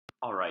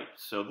All right,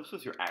 so this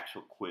was your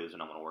actual quiz,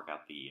 and I'm going to work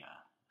out the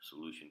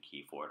solution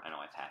key for it. I know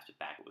I passed it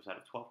back. It was out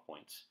of 12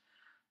 points,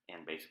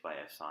 and basically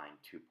I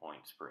assigned 2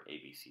 points for A,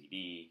 B, C,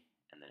 D,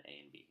 and then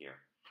A and B here.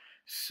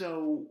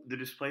 So the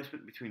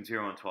displacement between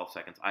 0 and 12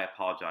 seconds, I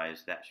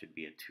apologize, that should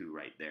be a 2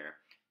 right there.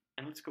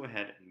 And let's go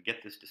ahead and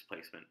get this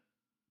displacement.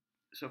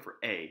 So for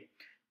A,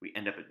 we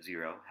end up at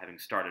 0, having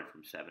started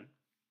from 7.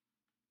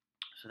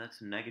 So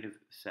that's negative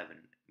 7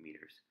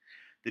 meters.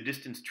 The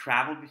distance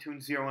traveled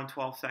between 0 and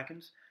 12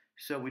 seconds,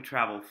 so we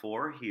travel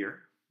 4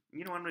 here.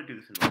 You know, I'm going to do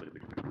this in a little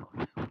bit of a different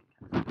color so we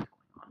can kind of see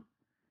what's going on.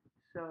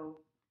 So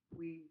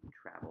we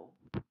travel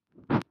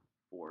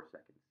 4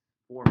 seconds.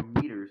 4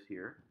 meters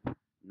here,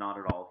 not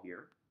at all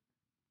here.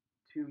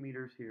 2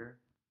 meters here,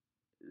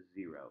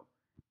 0.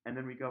 And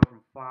then we go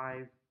from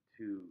 5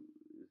 to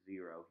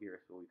 0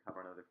 here, so we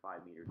cover another 5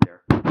 meters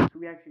there. So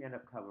we actually end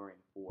up covering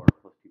 4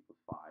 plus 2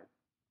 plus 5.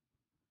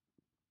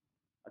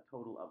 A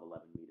total of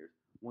 11 meters.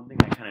 One thing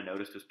I kind of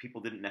noticed was people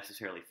didn't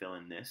necessarily fill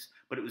in this,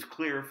 but it was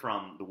clear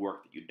from the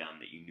work that you'd done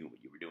that you knew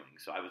what you were doing.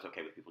 So I was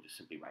okay with people just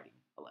simply writing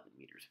 11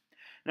 meters.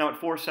 Now at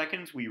 4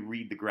 seconds, we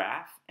read the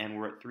graph, and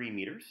we're at 3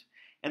 meters.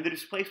 And the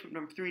displacement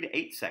from 3 to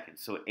 8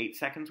 seconds. So at 8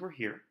 seconds, we're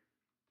here.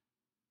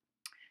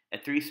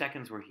 At 3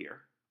 seconds, we're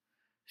here.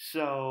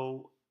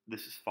 So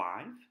this is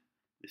 5.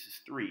 This is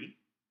 3.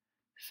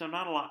 So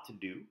not a lot to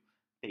do.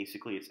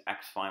 Basically, it's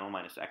x final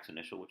minus x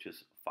initial, which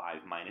is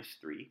 5 minus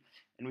 3.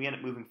 And we end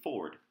up moving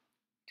forward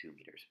 2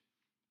 meters.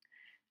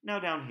 Now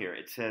down here,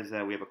 it says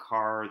we have a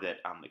car that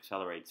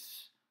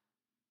accelerates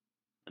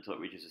until it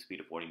reaches a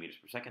speed of 40 meters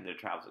per second. Then it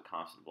travels at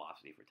constant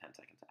velocity for 10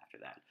 seconds after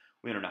that.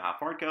 We don't know how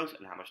far it goes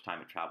and how much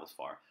time it travels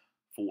for.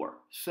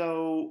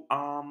 So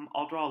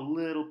I'll draw a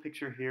little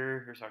picture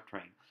here. Here's our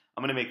train.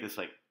 I'm going to make this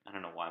like, I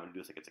don't know why I'm going to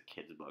do this like it's a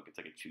kid's book. It's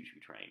like a choo-choo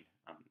train.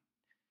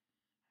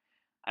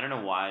 I don't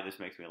know why this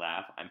makes me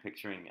laugh. I'm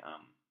picturing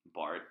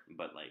Bart,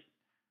 but like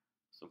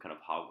some kind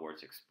of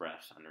Hogwarts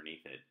Express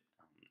underneath it.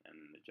 And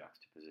the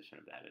juxtaposition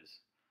of that is,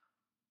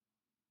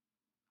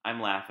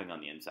 I'm laughing on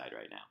the inside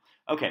right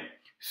now. Okay,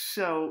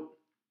 so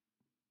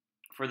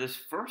for this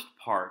first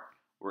part,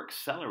 we're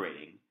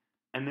accelerating,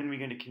 and then we're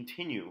going to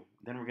continue.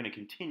 Then we're going to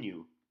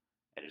continue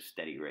at a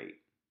steady rate.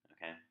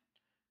 Okay,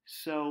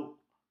 so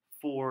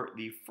for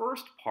the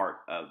first part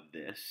of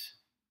this,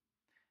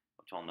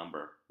 which I'll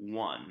number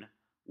 1,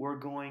 we're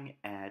going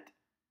at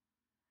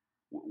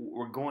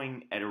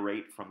a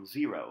rate from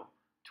 0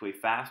 to a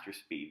faster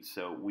speed,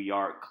 so we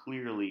are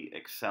clearly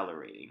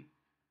accelerating.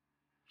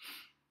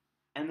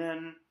 And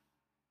then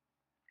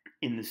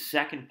in the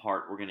second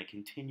part, we're going to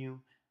continue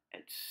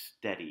at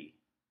steady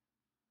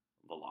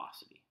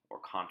velocity or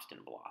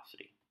constant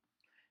velocity.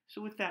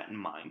 So with that in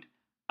mind,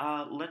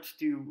 let's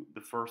do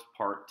the first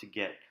part to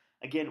get,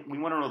 again, we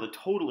want to know the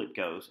total it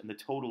goes and the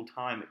total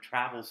time it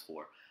travels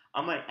for.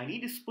 I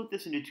need to split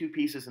this into 2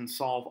 pieces and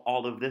solve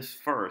all of this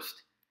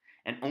first,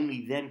 and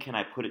only then can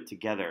I put it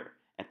together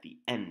at the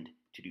end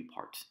to do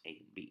parts A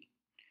and B.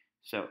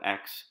 So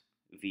x,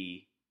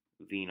 v,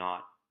 v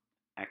naught,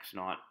 x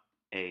naught,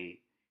 a,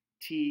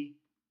 t.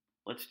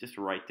 Let's just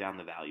write down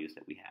the values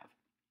that we have.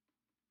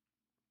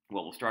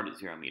 Well, we'll start at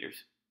 0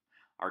 meters.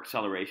 Our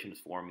acceleration is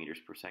 4 meters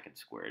per second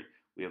squared.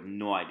 We have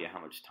no idea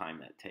how much time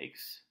that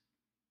takes.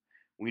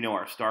 We know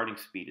our starting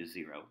speed is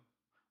 0.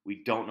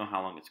 We don't know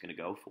how long it's going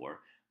to go for,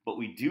 but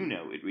we do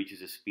know it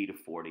reaches a speed of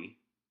 40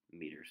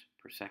 meters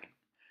per second.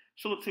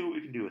 So let's see what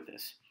we can do with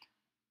this.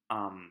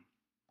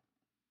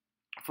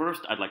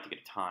 First, I'd like to get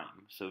a time.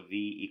 So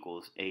v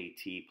equals at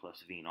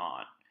plus v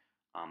naught.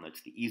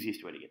 That's the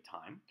easiest way to get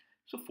time.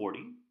 So 40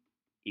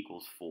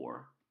 equals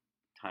 4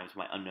 times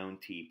my unknown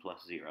t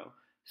plus 0.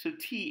 So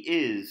t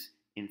is,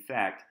 in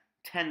fact,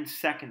 10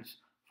 seconds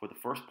for the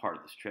first part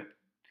of this trip.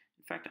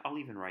 In fact, I'll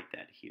even write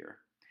that here.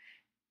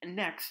 And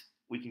next,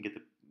 we can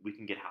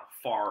get how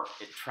far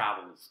it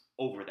travels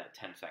over that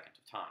 10 seconds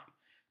of time.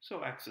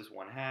 So x is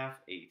 1/2 at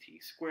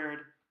squared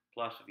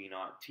plus v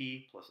naught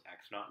t plus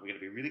x naught. We're going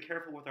to be really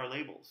careful with our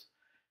labels.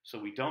 So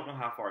we don't know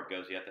how far it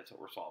goes yet. That's what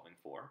we're solving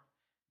for.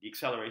 The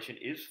acceleration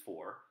is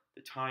 4.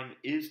 The time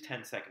is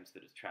 10 seconds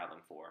that it's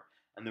traveling for.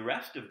 And the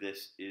rest of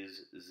this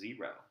is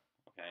 0.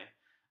 Okay?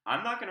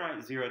 I'm not going to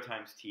write 0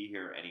 times t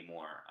here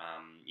anymore.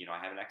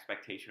 I have an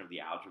expectation of the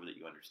algebra that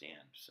you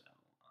understand. So,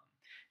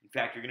 in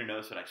fact, you're going to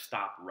notice that I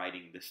stopped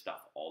writing this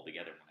stuff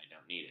altogether when I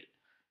don't need it.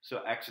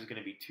 So x is going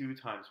to be 2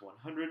 times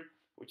 100,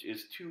 which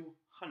is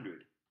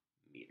 200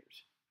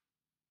 meters.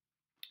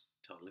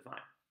 Totally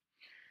fine.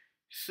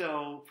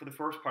 So for the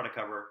first part I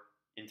cover,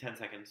 in 10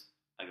 seconds,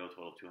 I go a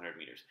total of 200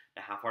 meters.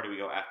 Now how far do we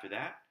go after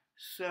that?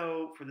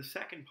 So for the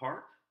second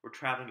part, we're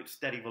traveling at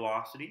steady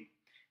velocity,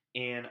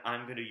 and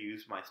I'm going to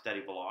use my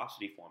steady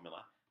velocity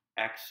formula.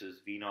 X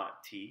is v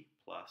naught t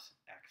plus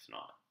x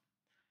naught.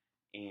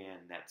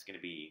 And that's going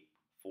to be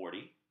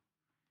 40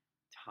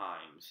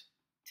 times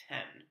 10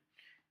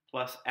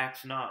 plus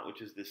x naught,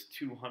 which is this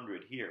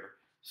 200 here.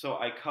 So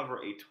I cover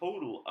a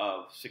total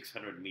of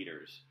 600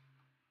 meters.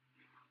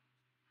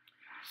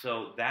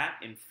 So that,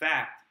 in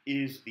fact,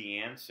 is the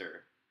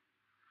answer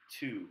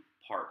to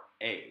part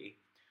A.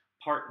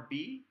 Part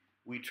B,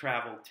 we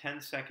travel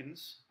 10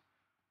 seconds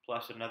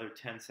plus another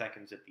 10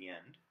 seconds at the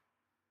end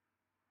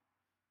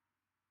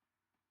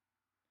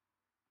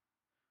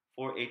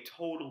for a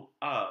total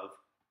of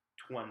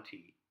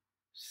 20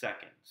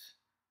 seconds.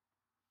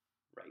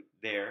 Right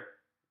there,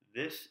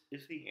 this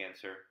is the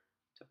answer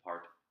to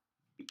part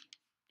B.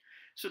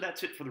 So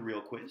that's it for the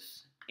real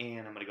quiz, and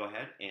I'm going to go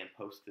ahead and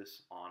post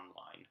this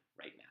online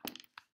right now.